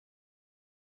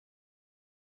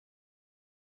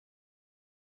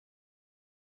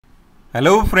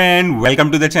Hello friend,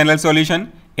 welcome to the channel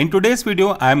solution. In today's video,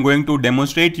 I am going to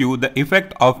demonstrate you the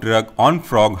effect of drug on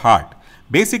frog heart.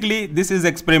 Basically, this is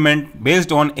experiment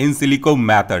based on Insilico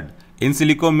method.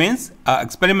 Insilico means an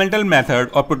experimental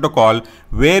method or protocol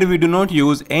where we do not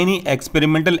use any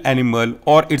experimental animal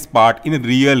or its part in a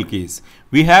real case.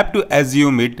 We have to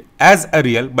assume it as a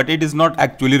real, but it is not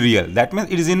actually real. That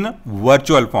means it is in a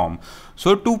virtual form.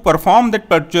 So to perform that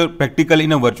practical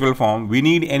in a virtual form, we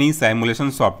need any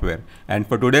simulation software. And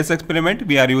for today's experiment,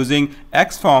 we are using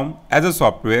Ex-Pharm as a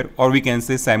software, or we can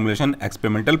say simulation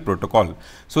experimental protocol.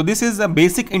 So this is a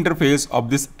basic interface of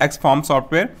this Ex-Pharm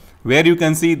software, where you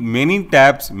can see many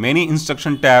tabs, many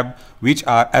instruction tab, which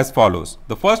are as follows.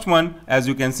 The first one, as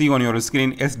you can see on your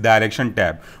screen, is direction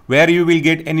tab, where you will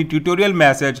get any tutorial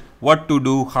message, what to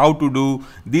do, how to do.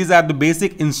 These are the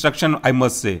basic instruction, I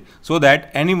must say, so that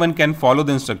anyone can follow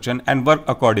the instruction and work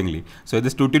accordingly. So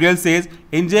this tutorial says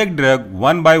inject drug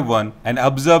one by one and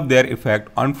observe their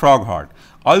effect on frog heart.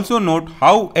 Also note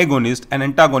how agonist and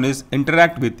antagonist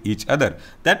interact with each other.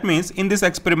 That means in this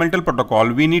experimental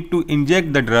protocol, we need to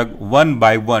inject the drug one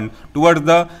by one towards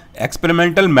the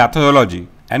experimental methodology,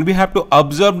 and we have to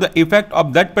observe the effect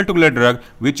of that particular drug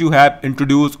which you have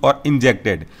introduced or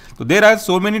injected. So there are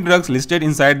so many drugs listed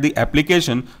inside the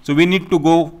application, so we need to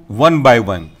go one by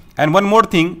one. And one more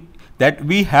thing, that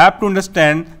we have to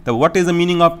understand what is the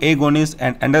meaning of agonist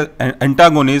and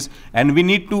antagonist, and we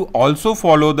need to also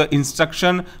follow the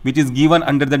instruction which is given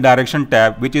under the direction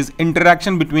tab, which is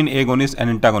interaction between agonist and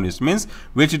antagonist. Means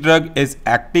which drug is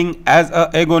acting as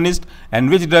an agonist and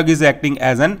which drug is acting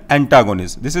as an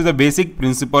antagonist. This is a basic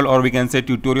principle, or we can say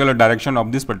tutorial or direction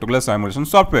of this particular simulation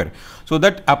software. So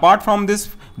that apart from this,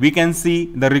 we can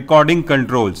see the recording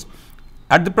controls.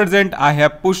 At the present, I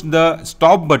have pushed the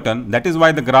stop button. That is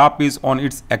why the graph is on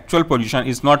its actual position,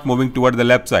 is not moving toward the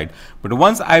left side. But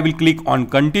once I will click on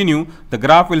continue, the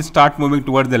graph will start moving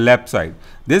towards the left side.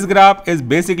 This graph is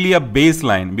basically a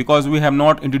baseline, because we have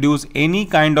not introduced any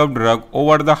kind of drug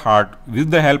over the heart with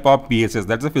the help of PSS.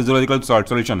 That's a physiological salt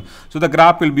solution. So the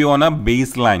graph will be on a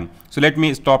baseline. So let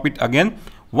me stop it again.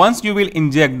 Once you will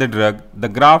inject the drug, the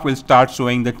graph will start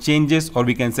showing the changes, or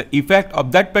we can say effect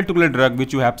of that particular drug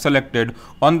which you have selected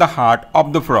on the heart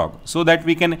of the frog, so that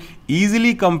we can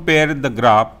easily compare the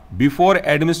graph before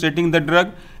administering the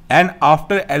drug and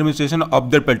after administration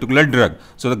of that particular drug.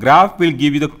 So the graph will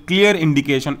give you the clear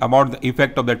indication about the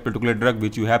effect of that particular drug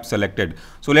which you have selected.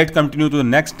 So let's continue to the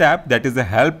next tab, that is the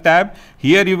help tab.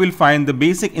 Here you will find the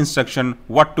basic instruction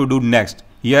what to do next.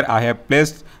 Here I have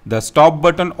placed the stop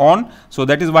button on, so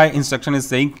that is why instruction is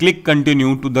saying click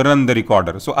continue to run the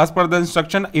recorder. So as per the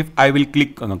instruction, if I will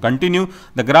click on continue,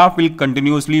 the graph will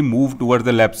continuously move towards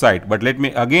the left side. But let me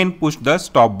again push the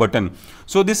stop button.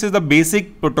 So this is the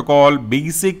basic protocol,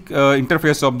 basic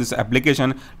interface of this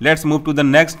application. Let's move to the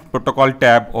next protocol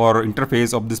tab or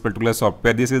interface of this particular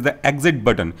software. This is the exit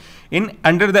button.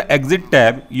 Under the exit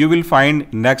tab, you will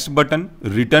find next button,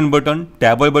 return button,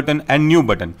 table button and new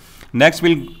button. Next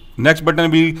button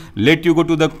will let you go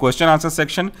to the question answer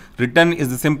section. Return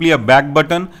is simply a back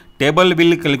button. Table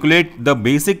will calculate the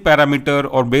basic parameter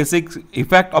or basic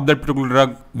effect of that particular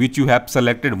drug which you have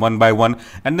selected one by one.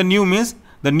 And the new means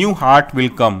the new heart will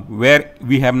come where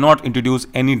we have not introduced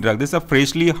any drug. This is a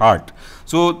freshly heart.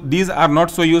 So these are not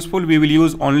so useful. We will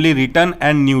use only return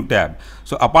and new tab.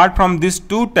 So apart from these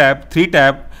three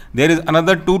tab, there is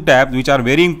another two tabs which are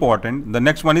very important. The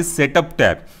next one is setup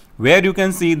tab, where you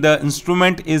can see the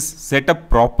instrument is set up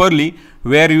properly,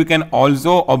 where you can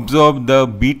also observe the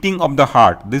beating of the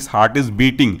heart. This heart is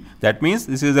beating. That means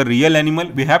this is a real animal.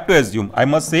 We have to assume, I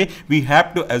must say, we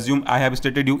have to assume, I have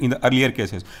stated you in the earlier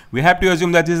cases, we have to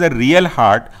assume that this is a real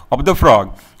heart of the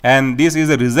frog, and this is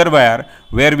a reservoir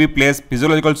where we place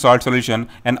physiological salt solution,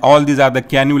 and all these are the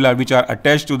cannula which are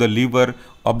attached to the liver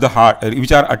of the heart,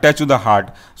 which are attached to the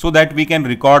heart, so that we can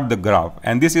record the graph.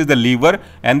 And this is the liver,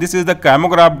 and this is the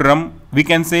chronograph drum. We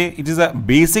can say it is a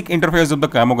basic interface of the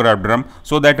chronograph drum,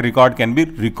 so that record can be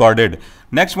recorded.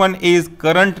 Next one is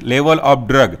current level of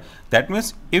drug. That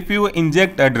means if you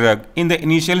inject a drug in the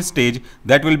initial stage,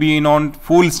 that will be on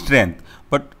full strength,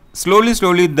 but slowly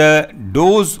the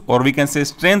dose, or we can say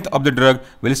strength of the drug,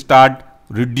 will start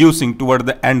reducing toward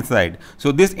the end side.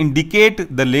 So this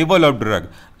indicate the level of drug.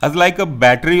 As like a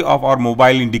battery of our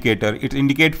mobile indicator, it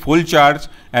indicate full charge,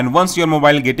 and once your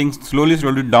mobile getting slowly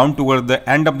down toward the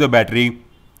end of the battery,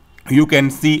 you can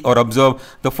see or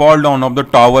observe the fall down of the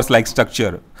towers like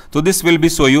structure. So this will be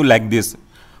show you like this.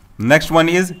 Next one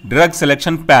is drug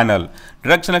selection panel.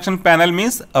 Drug selection panel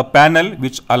means a panel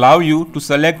which allow you to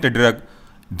select a drug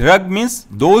Drug means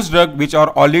those drugs which are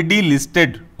already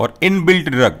listed or inbuilt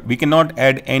drug. We cannot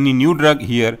add any new drug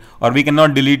here, or we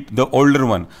cannot delete the older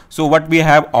one. So what we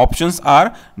have options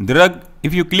are drug.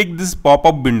 If you click this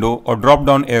pop-up window or drop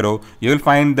down arrow, you will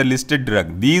find the listed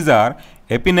drug. These are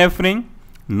epinephrine,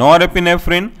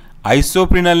 norepinephrine,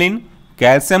 isoprenaline,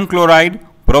 calcium chloride,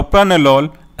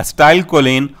 propranolol,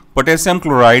 acetylcholine, potassium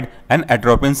chloride, and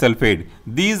atropine sulfate.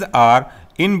 These are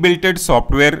inbuilt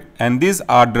software, and these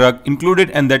are drug included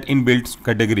in that inbuilt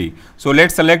category. So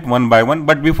let's select one by one,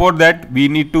 but before that we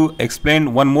need to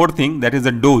explain one more thing, that is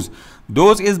the dose.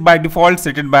 Dose is by default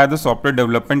set by the software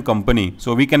development company,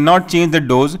 so we cannot change the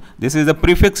dose. This is a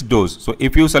prefix dose. So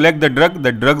if you select the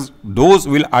drug's dose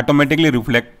will automatically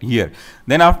reflect here.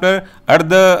 Then after, at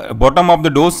the bottom of the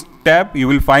dose tab, you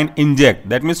will find inject.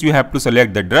 That means you have to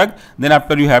select the drug, then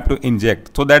after you have to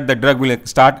inject, so that the drug will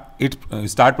start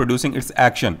producing its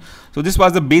action. So this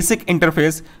was the basic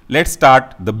interface. Let's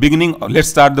start the beginning. Let's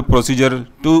start the procedure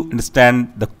to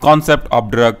understand the concept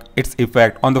of drug, its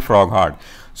effect on the frog heart.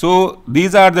 So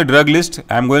these are the drug list.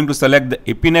 I am going to select the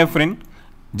epinephrine.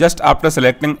 Just after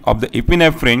selecting of the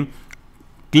epinephrine,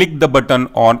 click the button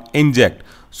on inject.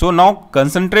 So now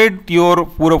concentrate your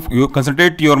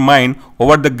mind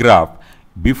over the graph.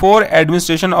 Before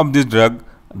administration of this drug,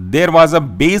 there was a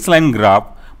baseline graph,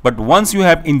 but once you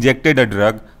have injected a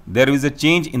drug, there is a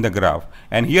change in the graph.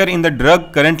 And here in the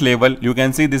drug current level, you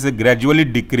can see this is gradually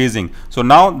decreasing. So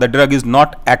now the drug is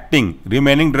not acting.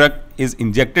 Remaining drug is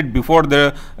injected before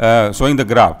the showing the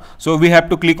graph. So we have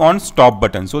to click on stop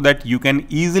button, so that you can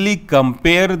easily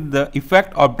compare the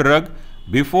effect of drug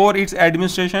before its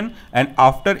administration and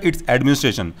after its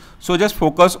administration. So just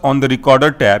focus on the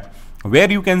recorder tab, where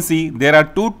you can see there are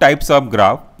two types of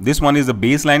graph. This one is the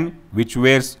baseline, which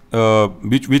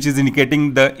is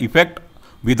indicating the effect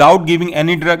without giving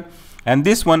any drug, and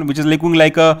this one which is looking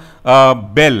like a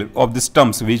bell of the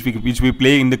stumps which we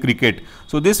play in the cricket.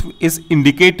 So this is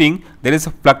indicating there is a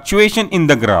fluctuation in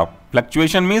the graph.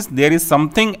 Fluctuation means there is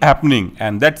something happening,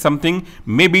 and that something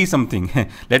may be something.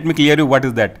 Let me clear you what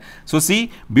is that. So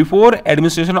see, before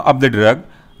administration of the drug,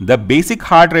 the basic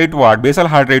heart rate was, basal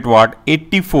heart rate was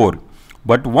 84,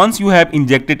 but once you have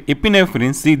injected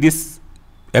epinephrine, see this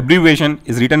abbreviation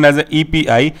is written as a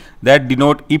EPI, that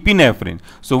denote epinephrine.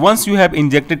 So once you have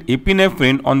injected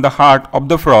epinephrine on the heart of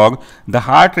the frog, the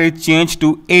heart rate changed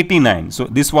to 89. So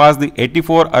this was the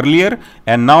 84 earlier,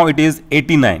 and now it is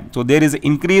 89. So there is an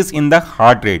increase in the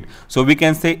heart rate. So we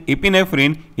can say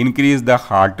epinephrine increased the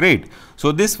heart rate.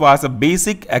 So this was a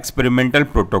basic experimental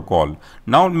protocol.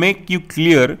 Now make you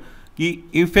clear the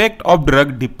effect of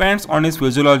drug depends on its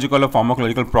physiological or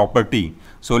pharmacological property.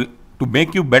 So to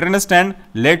make you better understand,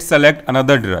 let's select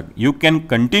another drug. You can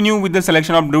continue with the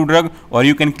selection of new drug, or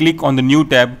you can click on the new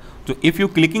tab. So if you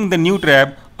clicking the new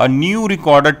tab, a new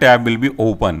recorder tab will be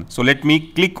open. So let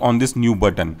me click on this new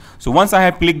button. So once I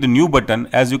have clicked the new button,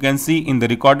 as you can see in the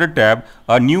recorder tab,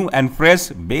 a new and fresh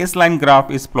baseline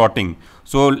graph is plotting.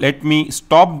 So let me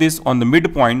stop this on the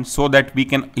midpoint, so that we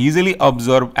can easily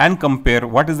observe and compare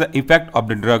what is the effect of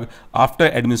the drug after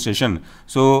administration.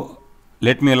 So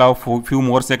let me allow for few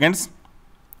more seconds.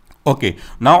 Okay,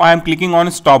 now I am clicking on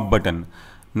stop button.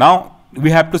 Now we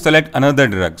have to select another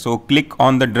drug. So click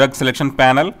on the drug selection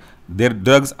panel. Their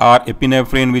drugs are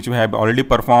epinephrine, which we have already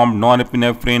performed,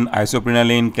 non-epinephrine,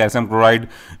 isoprenaline, calcium chloride,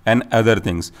 and other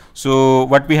things. So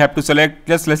what we have to select,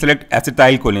 let's select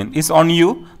acetylcholine. It's on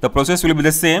you. The process will be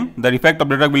the same. The effect of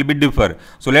the drug will be differ.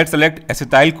 So let's select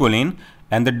acetylcholine,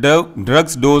 and the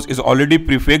drug's dose is already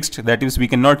prefixed. That is, we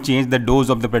cannot change the dose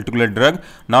of the particular drug.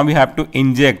 Now we have to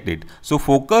inject it. So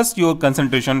focus your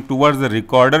concentration towards the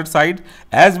recorder side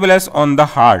as well as on the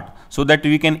heart, so that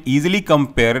we can easily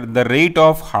compare the rate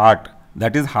of heart,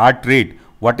 that is heart rate.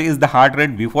 What is the heart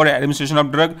rate before administration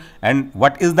of drug, and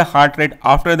what is the heart rate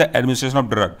after the administration of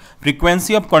drug.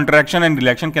 Frequency of contraction and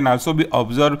relaxation can also be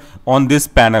observed on this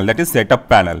panel, that is setup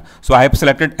panel. So I have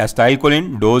selected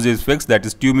acetylcholine, dose is fixed, that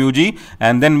is 2 μg,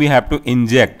 and then we have to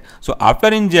inject. So after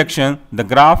injection, the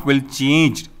graph will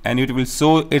change and it will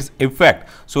show its effect.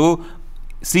 So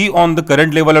see, on the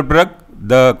current level of drug,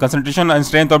 the concentration and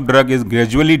strength of drug is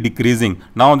gradually decreasing.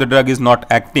 Now the drug is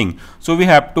not acting. So we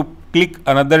have to click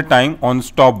another time on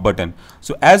stop button.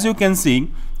 So as you can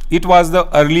see, it was the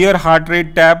earlier heart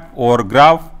rate tab or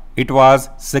graph, it was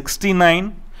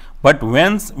 69. But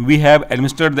once we have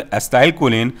administered the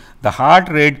acetylcholine, the heart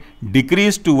rate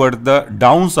decreased toward the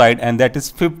downside, and that is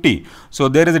 50. So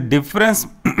there is a difference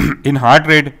in heart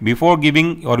rate before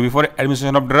giving or before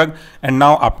administration of drug, and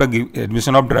now after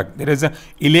administration of drug, there is a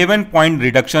 11-point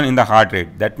reduction in the heart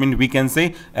rate. That means we can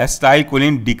say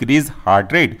acetylcholine decrease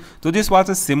heart rate. So this was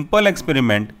a simple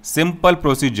experiment, simple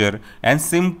procedure, and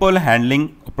simple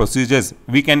handling procedures.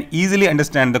 We can easily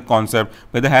understand the concept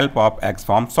with the help of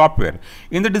Ex-Pharm software.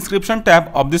 In the description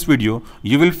tab of this video,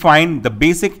 you will find the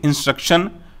basic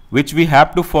instruction which we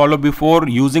have to follow before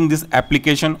using this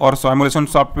application or simulation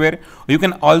software. You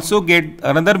can also get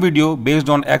another video based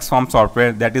on Ex-Pharm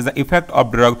software, that is the effect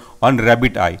of drug on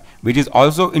rabbit eye, which is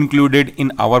also included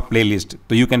in our playlist.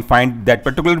 So you can find that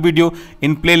particular video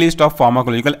in playlist of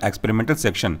pharmacological experimental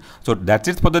section. So that's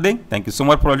it for the day. Thank you so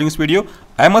much for watching this video.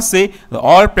 I must say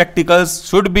all practicals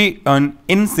should be on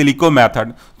Insilico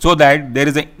method, so that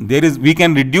we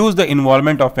can reduce the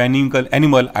involvement of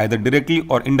animal either directly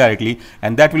or indirectly,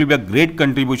 and that will be a great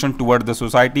contribution towards the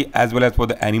society as well as for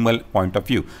the animal point of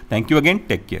view. Thank you again.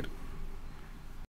 Take care.